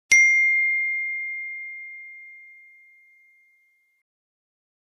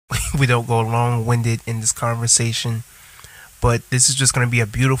we don't go long-winded in this conversation. But this is just going to be a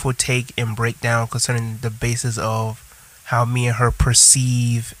beautiful take and breakdown concerning the basis of how me and her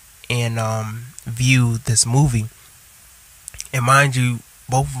perceive and view this movie. And mind you,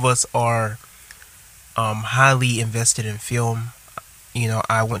 both of us are highly invested in film. You know,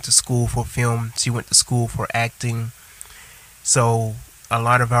 I went to school for film. She went to school for acting. So a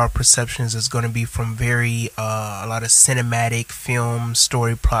lot of our perceptions is going to be from a lot of cinematic film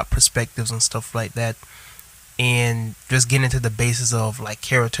story plot perspectives and stuff like that, and just get into the basis of like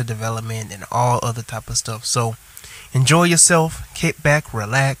character development and all other type of stuff. So enjoy yourself, kick back,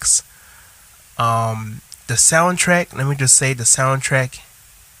 relax. The soundtrack, let me just say, the soundtrack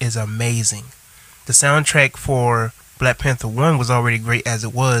is amazing. The soundtrack for Black Panther 1 was already great as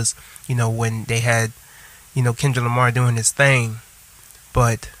it was, you know, when they had, you know, Kendrick Lamar doing his thing.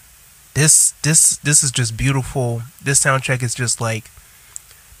 But this is just beautiful. This soundtrack is just like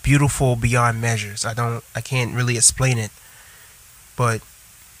beautiful beyond measures. I can't really explain it. But,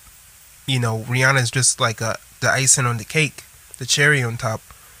 you know, Rihanna is just like the icing on the cake, the cherry on top.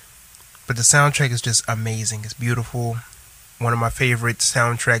 But the soundtrack is just amazing. It's beautiful. One of my favorite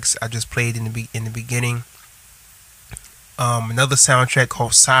soundtracks I just played in the beginning. Another soundtrack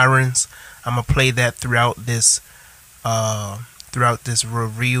called Sirens. I'm gonna play that throughout this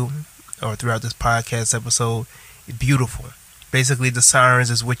review or throughout this podcast episode. It's beautiful. Basically, the sirens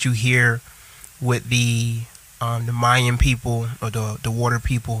is what you hear with the Mayan people or the water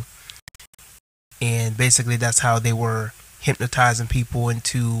people, and basically that's how they were hypnotizing people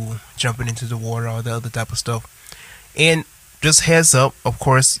into jumping into the water, all the other type of stuff. And just heads up, of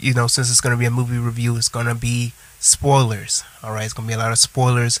course, you know, since it's going to be a movie review, it's going to be spoilers. All right, it's going to be a lot of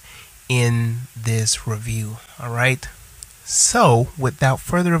spoilers in this review. All right. So, without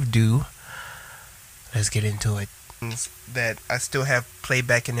further ado, let's get into it. That I still have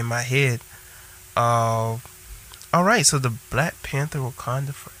playbacking in my head. All right, so the Black Panther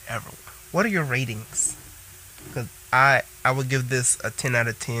Wakanda Forever. What are your ratings? Because I would give this a 10 out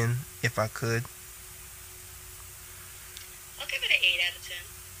of 10 if I could. I'll give it an 8 out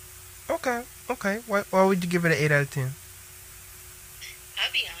of 10. Okay. Why would you give it an 8 out of 10?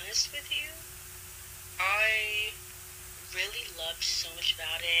 I'll be honest with you. I really loved so much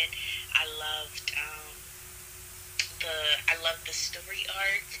about it. I loved the story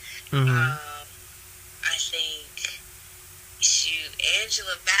arc. Mm-hmm. I think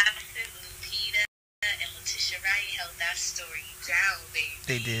Angela Bassett, Lupita, and Letitia Wright held that story down.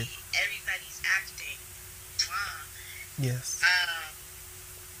 They did. Everybody's acting. Wow. Yes.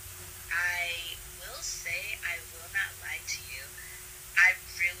 I will say, I will not lie to you. I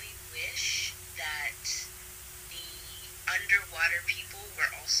really wish that the underwater people were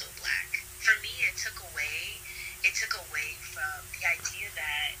also black. For me, it took away from the idea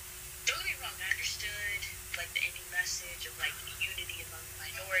that, don't get me wrong, I understood like the ending message of like unity among the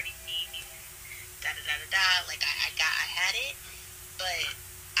minority, like I had it, but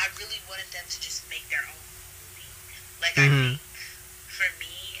I really wanted them to just make their own movie. Like, I think for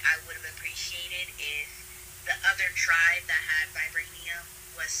me, I would have appreciated if the other tribe that had vibranium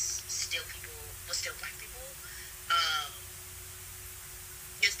was still black people.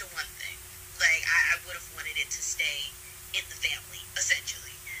 Is the one thing. Like, I would have wanted it to stay in the family,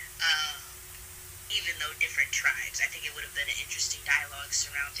 essentially. Even though different tribes, I think it would have been an interesting dialogue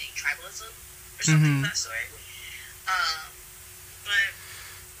surrounding tribalism or something of that sort. But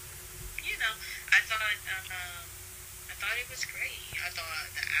you know, I thought it was great. I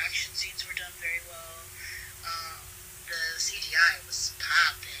thought the action scenes were done very well. The CGI was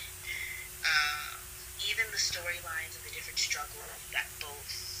popping. Even the storylines of the different struggles that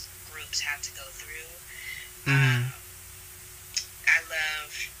both groups had to go through. I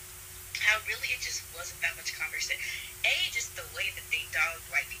love how really it just wasn't that much conversation. Just the way that they dogged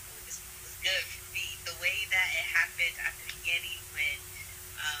white people was good for me. The way that it happened at the beginning when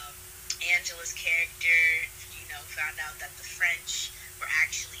Angela's character, you know, found out that the French were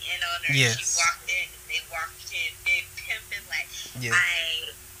actually in on her. Yes. She walked in, they walked in, big pimping, like, yeah.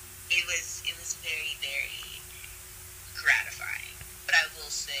 It was very, very gratifying. But I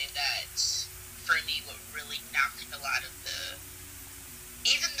will say that for me, what really knocked a lot of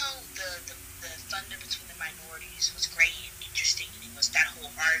even though the thunder between the minorities was great and interesting, and it was that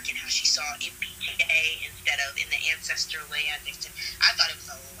whole arc and how she saw it BJ instead of in the ancestor land, I thought it was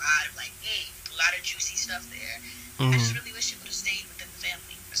a lot of a lot of juicy stuff there. I just really wish it would have stayed within the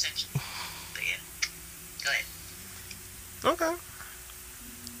family, essentially. But yeah, go ahead. Okay.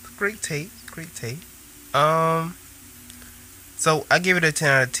 Great take. So I give it a 10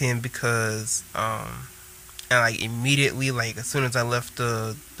 out of 10 because And like immediately, like as soon as I left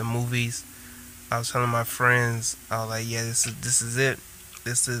the movies, I was telling my friends, I was like, yeah, this is it.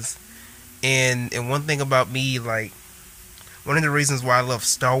 This is and one thing about me, like one of the reasons why I love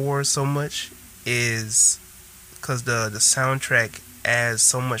Star Wars so much is because the soundtrack adds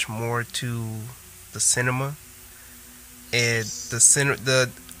so much more to the cinema. And the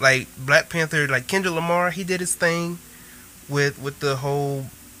like Black Panther, like Kendrick Lamar, he did his thing with the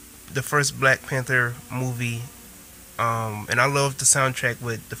first Black Panther movie. And I love the soundtrack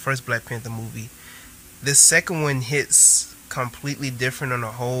with the first Black Panther movie. This second one hits completely different on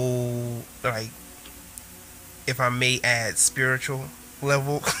a whole, like, if I may add, spiritual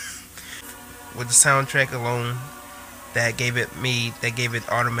level. With the soundtrack alone, that gave it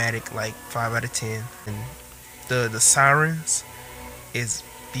automatic like 5 out of 10. And the sirens is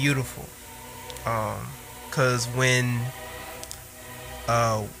beautiful. Cause when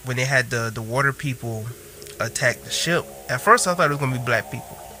they had the water people attack the ship, at first I thought it was gonna be black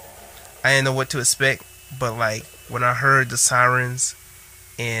people. I didn't know what to expect, but like when I heard the sirens,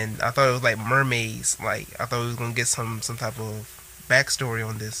 and I thought it was like mermaids, like I thought we was gonna get some type of backstory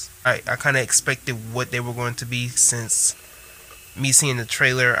on this. I kind of expected what they were going to be, since me seeing the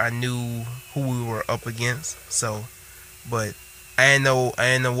trailer, I knew who we were up against. So, but I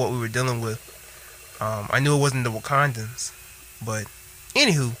didn't know what we were dealing with. I knew it wasn't the Wakandans, but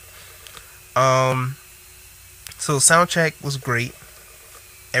anywho, so soundtrack was great.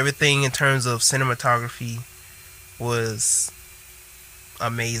 Everything in terms of cinematography was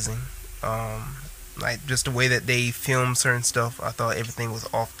amazing. Like just the way that they filmed certain stuff, I thought everything was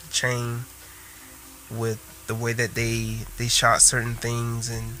off the chain with the way that they shot certain things,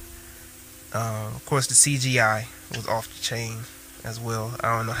 and of course the CGI was off the chain as well.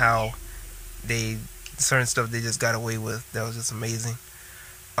 I don't know how they certain stuff they just got away with. That was just amazing.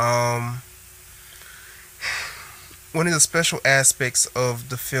 One of the special aspects of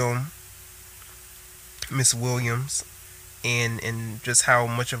the film, Miss Williams, and just how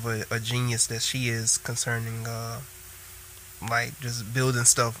much of a genius that she is concerning like just building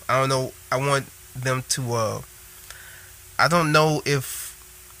stuff. I don't know. I want them to. I don't know if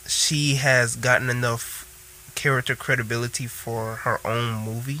she has gotten enough character credibility for her own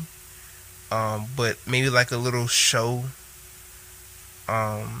movie. But maybe like a little show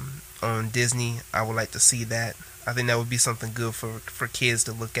on Disney, I would like to see that. I think that would be something good for kids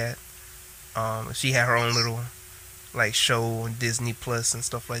to look at. If she had her own little like show on Disney Plus and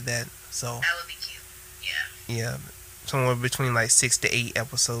stuff like that. So that would be cute. Yeah. Yeah, somewhere between like 6 to 8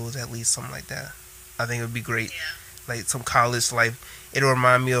 episodes at least, something like that. I think it would be great. Yeah. Like some college life. It'll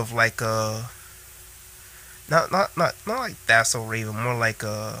remind me of like not like That's So Raven, more like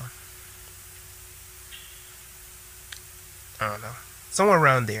I don't know, somewhere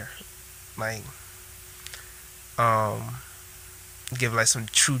around there. Like give like some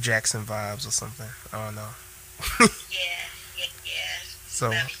True Jackson vibes or something. I don't know. Yeah. So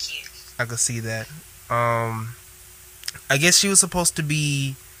That'd be cute. I could see that. I guess she was supposed to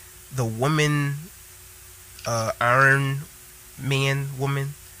be the woman, Iron Man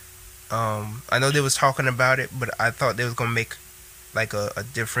woman. I know they was talking about it, but I thought they was gonna make like a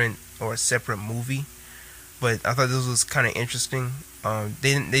different or a separate movie. But I thought this was kind of interesting.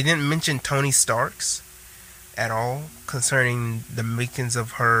 They didn't mention Tony Stark's at all concerning the makings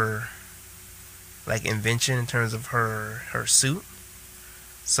of her like invention in terms of her suit.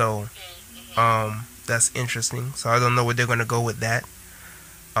 So that's interesting. So I don't know where they're gonna go with that.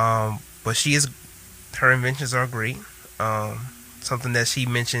 But her inventions are great. Something that she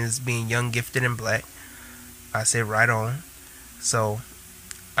mentions being young, gifted, and black. I said right on. So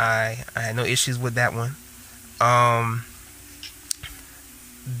I had no issues with that one.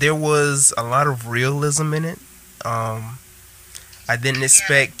 There was a lot of realism in it. I didn't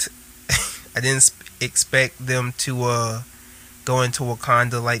expect them to go into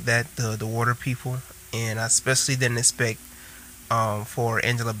Wakanda like that, the water people, and I especially didn't expect for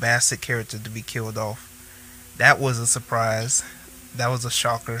Angela Bassett character to be killed off. That was a surprise. That was a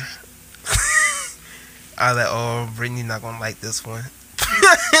shocker. I was like, oh, Brittany not gonna like this one.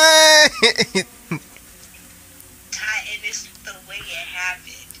 And it's the way it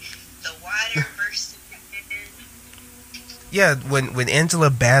happened. The water versus. Yeah, when Angela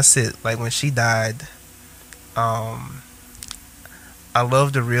Bassett, like when she died, I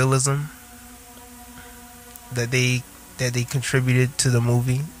love the realism that they contributed to the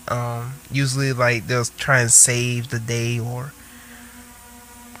movie. Usually, like they'll try and save the day, or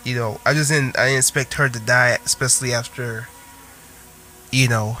I didn't expect her to die, especially after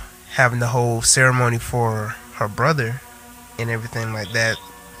having the whole ceremony for her brother and everything like that.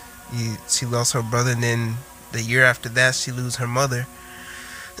 She lost her brother, and then the year after that, she lose her mother.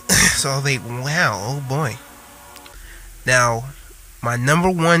 So I was like, wow, oh boy. Now, my number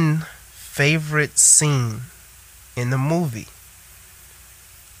one favorite scene in the movie,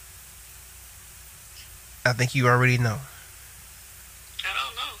 I think you already know. I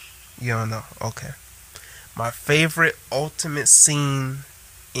don't know. You don't know? Okay. My favorite ultimate scene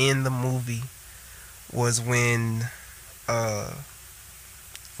in the movie was uh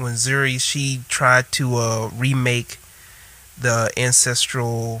when Shuri, she tried to remake the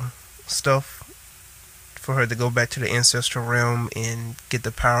ancestral stuff for her to go back to the ancestral realm and get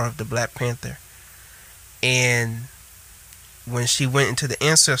the power of the Black Panther. And when she went into the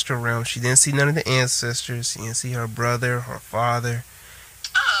ancestral realm, she didn't see none of the ancestors. She didn't see her brother, her father.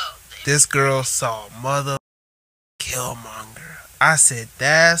 Oh, This girl saw Mother Killmonger. I said,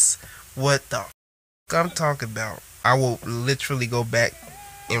 that's what the I'm talking about. I will literally go back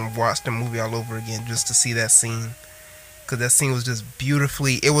and watch the movie all over again just to see that scene. Because that scene was just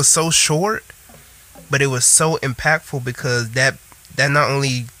beautifully. It was so short, but it was so impactful because that not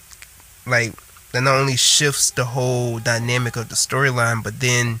only like that not only shifts the whole dynamic of the storyline, but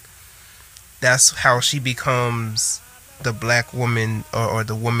then that's how she becomes the black woman or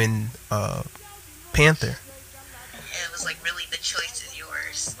the woman Panther. it was like really the choice is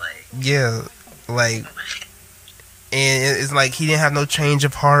yours. Like, Yeah, like, and it's like he didn't have no change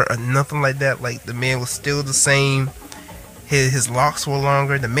of heart or nothing like that. Like the man was still the same. His locks were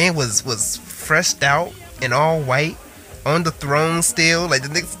longer. The man was freshed out and all white on the throne still. Like the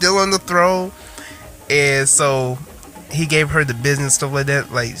nigga still on the throne. And so he gave her the business, stuff like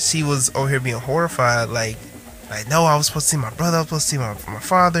that. Like she was over here being horrified. Like no, I was supposed to see my brother. I was supposed to see my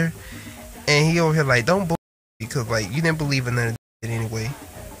father. And he over here like, don't believe because like you didn't believe in none of it anyway.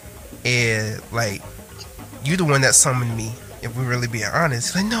 And like you the one that summoned me. If we really being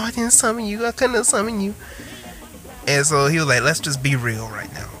honest, like no, I didn't summon you. I couldn't have summoned you. And so he was like, let's just be real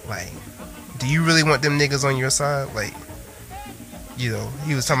right now. Like, do you really want them niggas on your side? Like, you know,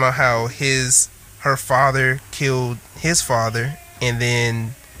 he was talking about how her father killed his father, and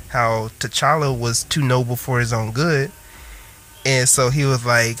then how T'Challa was too noble for his own good. And so he was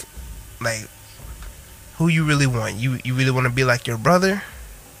like, who you really want? You really want to be like your brother,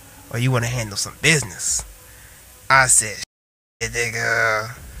 or you want to handle some business? I said, shit, nigga,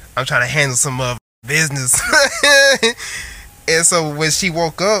 I'm trying to handle some business. And so when she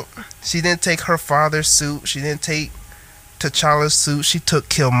woke up, she didn't take her father's suit. She didn't take T'Challa's suit. She took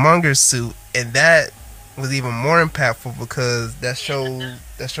Killmonger's suit, and that was even more impactful because that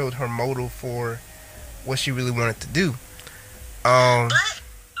showed her motive for what she really wanted to do. but